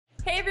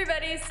Hey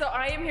everybody, so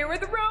I am here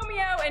with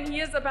Romeo and he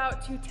is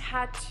about to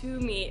tattoo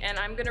me, and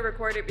I'm gonna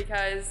record it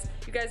because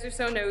you guys are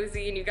so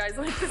nosy and you guys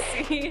like to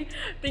see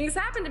things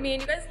happen to me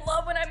and you guys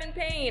love when I'm in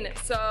pain.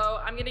 So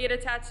I'm gonna get a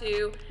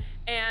tattoo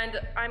and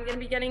I'm gonna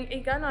be getting a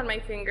gun on my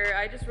finger.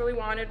 I just really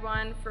wanted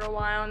one for a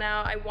while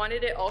now. I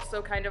wanted it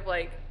also kind of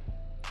like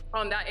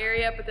on that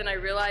area, but then I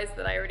realized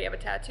that I already have a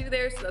tattoo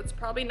there, so that's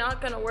probably not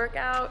gonna work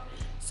out.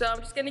 So I'm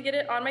just gonna get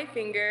it on my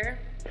finger.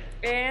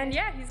 And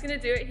yeah, he's gonna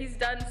do it. He's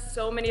done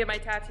so many of my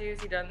tattoos.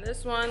 He's done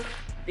this one,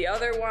 the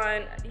other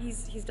one.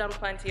 He's done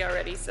plenty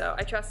already, so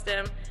I trust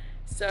him.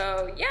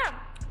 So yeah,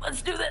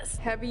 let's do this.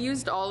 Have you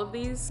used all of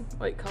these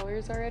like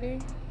colors already?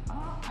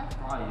 I've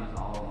probably used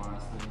all of them,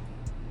 honestly,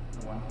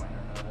 at one point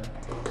or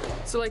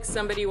another. So like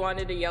somebody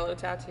wanted a yellow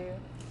tattoo?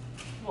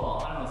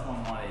 Well, I don't know if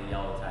someone wanted a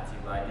yellow tattoo,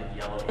 but I did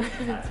yellow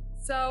tattoo.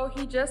 So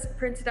he just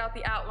printed out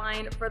the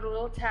outline for the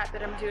little tat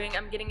that I'm doing.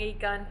 I'm getting a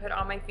gun put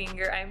on my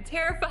finger. I'm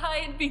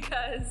terrified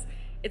because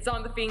it's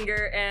on the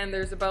finger and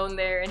there's a bone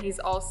there, and he's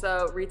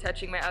also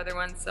retouching my other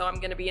one, so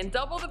I'm gonna be in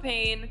double the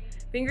pain.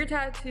 Finger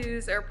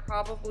tattoos are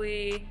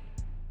probably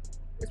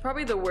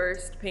the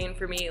worst pain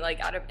for me, like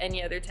out of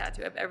any other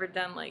tattoo I've ever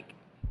done. Like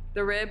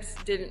the ribs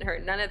didn't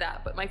hurt, none of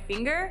that, but my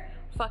finger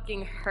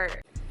fucking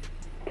hurt.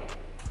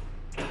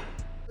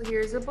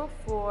 Here's a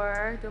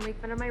before. Don't make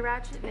fun of my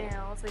ratchet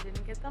nails. I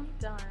didn't get them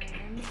done.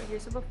 But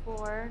here's a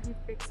before. He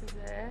fixes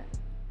it.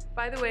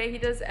 By the way, he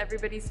does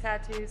everybody's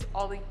tattoos,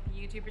 all the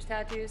YouTubers'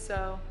 tattoos,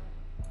 so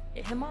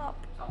hit him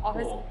up. All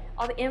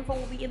the info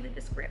will be in the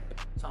description.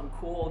 So I'm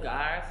cool,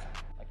 guys.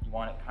 Like, you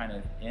want it kind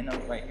of in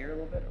right here a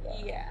little bit? Or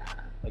what? Yeah.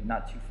 Like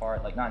not too far,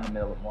 like not in the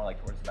middle, but more like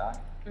towards the back?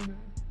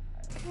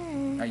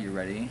 Mm-hmm. Are you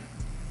ready?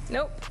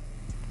 Nope.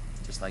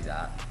 Just like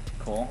that.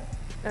 Cool?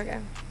 Okay.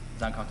 Is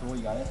that uncomfortable?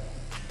 You got it?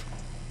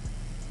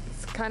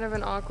 It's kind of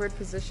an awkward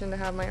position to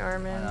have my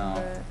arm in,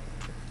 but...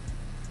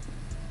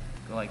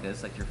 Go like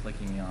this, like you're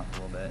flicking me off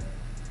a little bit.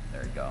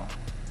 There you go.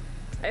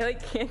 I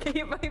like can't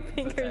get my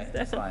fingers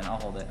down. It's fine, I'll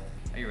hold it.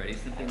 Are you ready?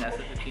 Simply Nessa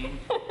 15?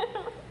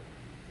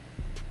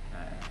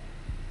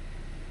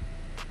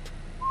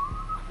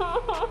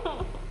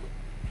 Alright.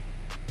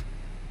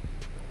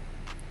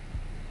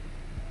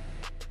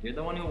 You're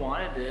the one who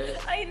wanted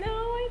this. I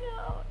know.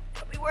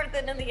 It'll be worth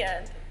it in the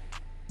end.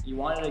 You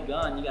wanted a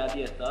gun, you gotta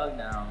be a thug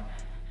now.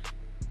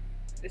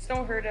 This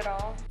don't hurt at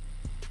all.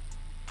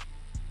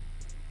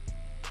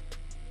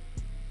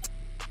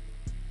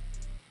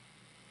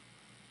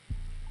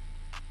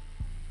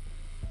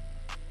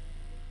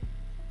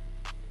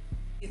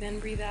 Breathe in,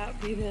 breathe out,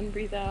 breathe in,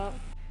 breathe out.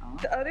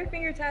 The other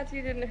finger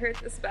tattoo didn't hurt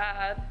this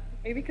bad.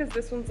 Maybe because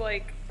this one's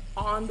like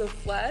on the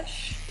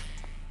flesh.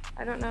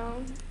 I don't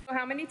know.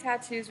 How many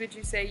tattoos would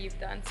you say you've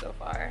done so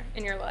far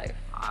in your life?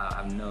 I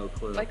have no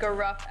clue. Like a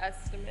rough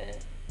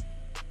estimate.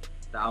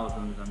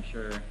 Thousands, I'm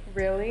sure.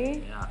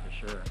 Really? Yeah, for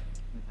sure.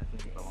 I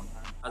think for a long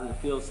time. How does it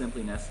feel,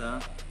 Simply Nessa?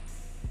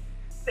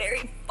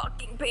 Very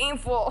fucking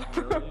painful.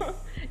 Really?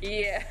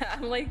 Yeah,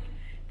 I'm like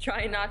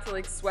trying not to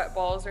like sweat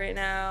balls right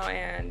now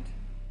and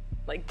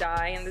like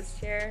die in this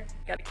chair.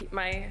 Gotta keep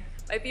my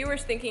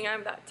viewers thinking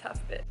I'm that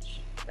tough bitch,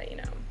 but you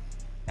know.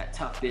 That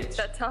tough bitch.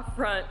 That tough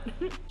front.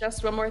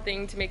 Just one more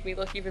thing to make me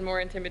look even more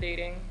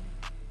intimidating.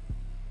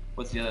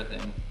 What's the other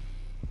thing?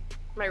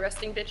 My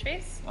resting bitch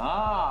face.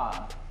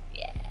 Ah.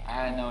 Yeah. I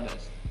hadn't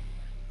noticed.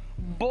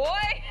 Boy!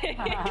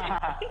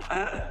 I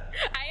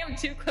am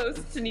too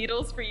close to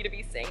needles for you to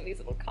be saying these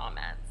little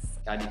comments.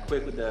 Gotta be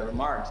quick with the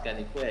remarks, gotta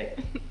be quick.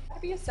 Gotta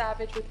be a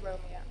savage with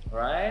Romeo.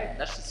 Right?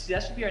 That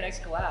should be our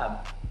next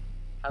collab.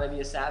 How to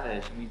be a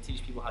savage, and we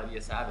teach people how to be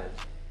a savage.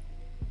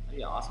 That'd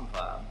be an awesome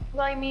collab.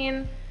 Well, I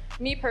mean,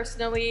 me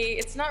personally,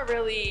 it's not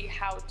really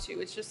how to,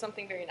 it's just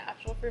something very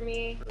natural for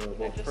me.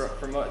 Well,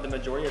 for the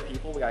majority of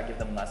people, we gotta give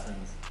them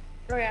lessons.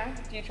 Oh yeah?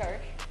 Do you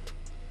charge?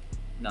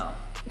 No.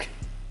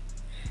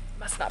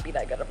 Must not be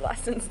that good of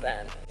lessons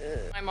then. Ugh.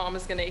 My mom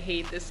is gonna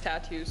hate this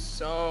tattoo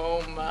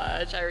so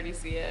much. I already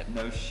see it.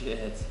 No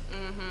shit.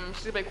 Mm-hmm.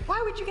 She's like, why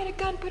would you get a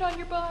gun put on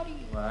your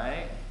body?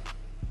 Right?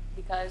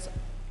 Because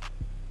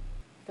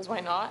why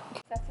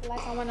not? That's the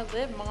life I wanna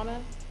live,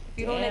 mama. If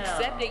you don't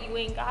accept it, you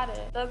ain't got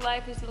it. Thug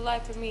life is the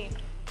life for me.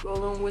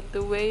 Rolling with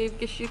the wave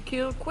gets you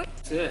killed quick.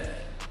 That's it.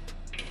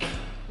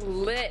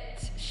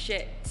 Lit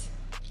shit.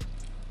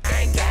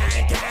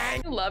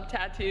 I love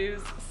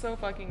tattoos so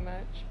fucking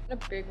much. A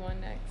big one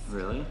next.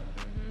 Really?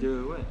 Mm-hmm.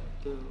 Do it,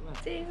 do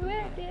it. Do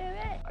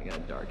it. I gotta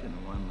darken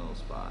one little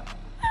spot.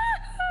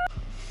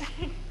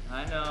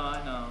 I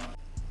know.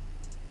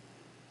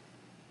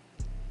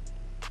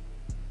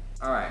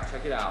 All right,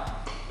 check it out.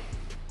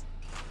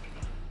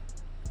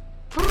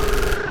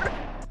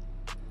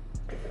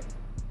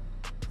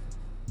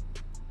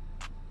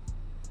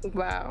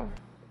 Wow.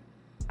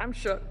 I'm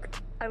shook.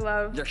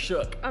 You're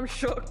shook. I'm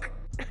shook.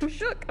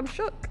 I'm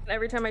shook.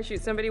 Every time I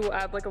shoot somebody, we'll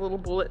add like a little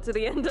bullet to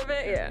the end of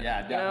it. Yeah.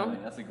 Yeah, definitely. You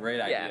know? That's a great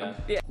idea.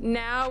 Yeah.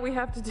 Now we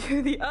have to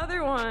do the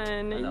other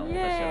one. I know.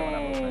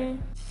 Yay.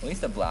 At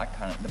least the black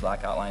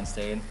outline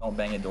stayed. Don't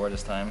bang a door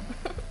this time.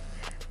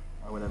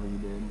 Or whatever you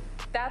did.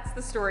 That's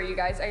the story, you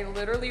guys. I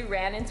literally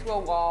ran into a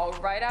wall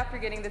right after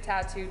getting the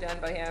tattoo done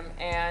by him,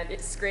 and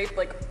it scraped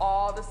like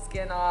all the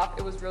skin off.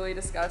 It was really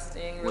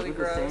disgusting, really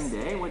gross. Was it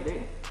the same day? What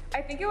day?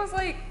 I think it was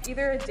like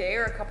either a day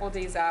or a couple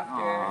days after.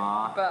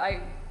 Aww. But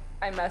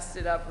I messed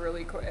it up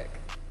really quick.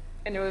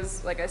 And it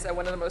was, like I said,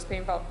 one of the most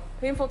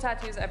painful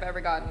tattoos I've ever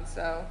gotten.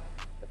 So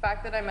the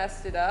fact that I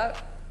messed it up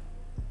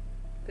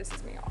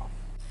pisses me off.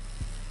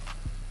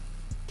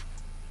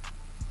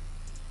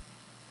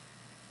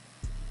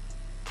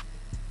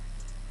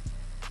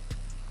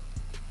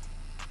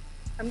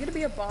 I'm gonna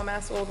be a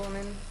bomb-ass old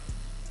woman.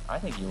 I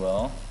think you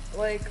will.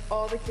 Like,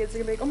 all the kids are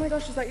gonna be like, oh my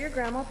gosh, is that your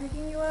grandma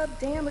picking you up?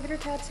 Damn, look at her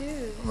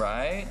tattoos.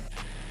 Right?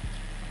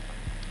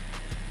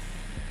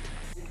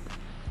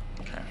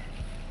 Okay.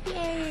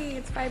 Yay,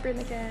 it's vibrant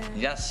again.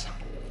 Yes.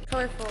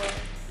 Colorful.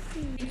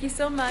 Thank you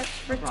so much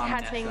for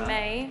tattooing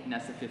me.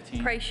 Nessa 15.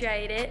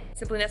 Appreciate it.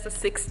 Simply Nessa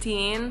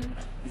 16.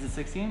 Is it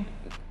 16?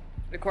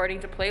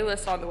 According to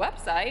playlists on the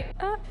website.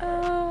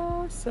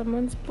 Uh-oh,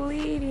 someone's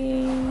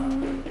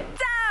bleeding.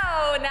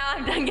 So now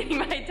I'm done getting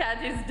my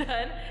tattoos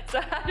done.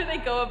 So how do they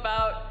go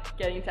about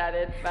getting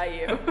tatted by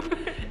you?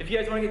 If you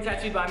guys want to get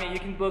tattooed by me, you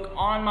can book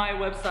on my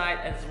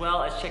website as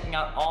well as checking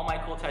out all my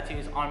cool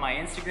tattoos on my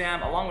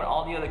Instagram, along with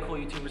all the other cool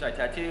YouTubers I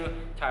tattoo.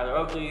 Tyler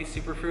Oakley,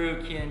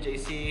 Superfruit, Keenan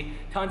JC,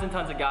 tons and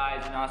tons of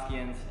guys,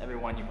 Janoskians,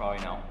 everyone you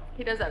probably know.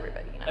 He does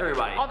everybody, you know?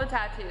 Everybody. All the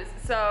tattoos.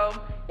 So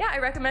yeah, I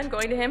recommend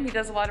going to him. He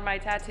does a lot of my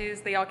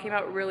tattoos. They all came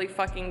out really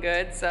fucking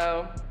good,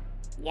 so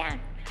yeah.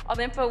 All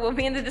the info will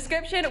be in the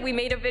description. We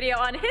made a video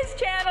on his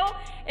channel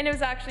and it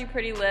was actually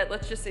pretty lit.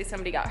 Let's just say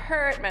somebody got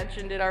hurt,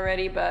 mentioned it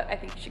already, but I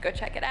think you should go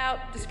check it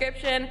out.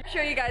 Description. I'm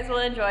sure you guys will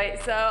enjoy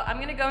it. So I'm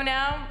gonna go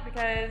now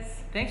because...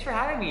 Thanks for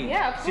having me.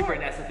 Yeah, of course. Super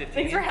Nessa 15.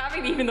 Thanks for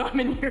having me even though I'm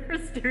in your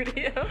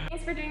studio.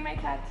 Thanks for doing my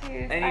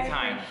tattoos.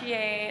 Anytime. I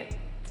appreciate it.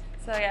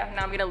 So yeah,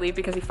 now I'm gonna leave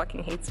because he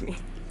fucking hates me.